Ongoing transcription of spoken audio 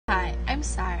I'm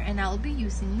Syre and I'll be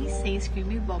using Lise's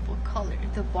Creamy Bubble Color.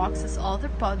 The box has all the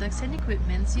products and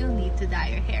equipments you'll need to dye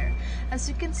your hair. As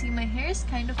you can see, my hair is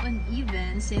kind of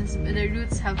uneven since the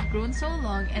roots have grown so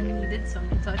long and needed some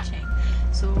retouching.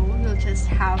 So you'll just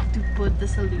have to put the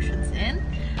solutions in,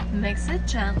 mix it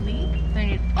gently, turn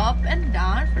it up and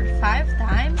down for 5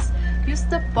 times, use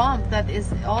the pump that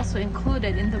is also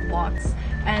included in the box,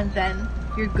 and then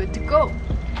you're good to go.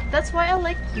 That's why I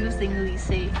like using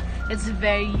Liese. It's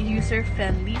very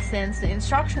user-friendly since the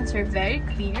instructions are very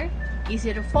clear,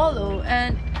 easy to follow,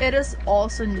 and it is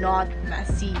also not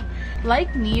messy.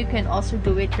 Like me, you can also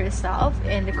do it yourself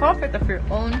in the comfort of your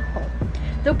own home.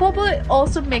 The bubble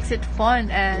also makes it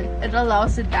fun and it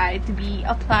allows the dye to be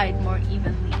applied more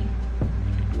evenly.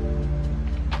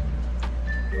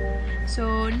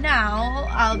 So now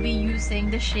I'll be using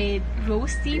the shade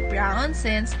Rose Tea Brown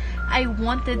since I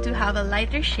wanted to have a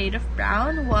lighter shade of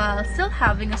brown while still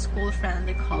having a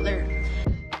school-friendly color.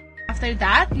 After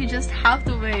that, you just have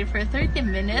to wait for 30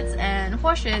 minutes and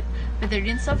wash it with a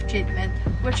rinse-off treatment,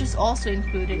 which is also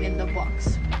included in the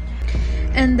box.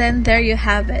 And then there you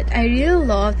have it. I really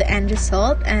love the end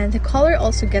result, and the color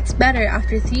also gets better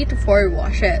after 3 to 4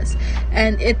 washes.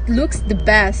 And it looks the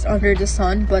best under the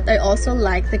sun, but I also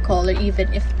like the color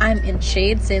even if I'm in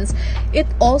shade since it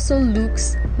also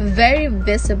looks very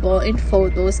visible in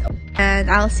photos. And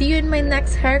I'll see you in my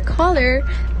next hair color.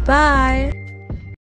 Bye!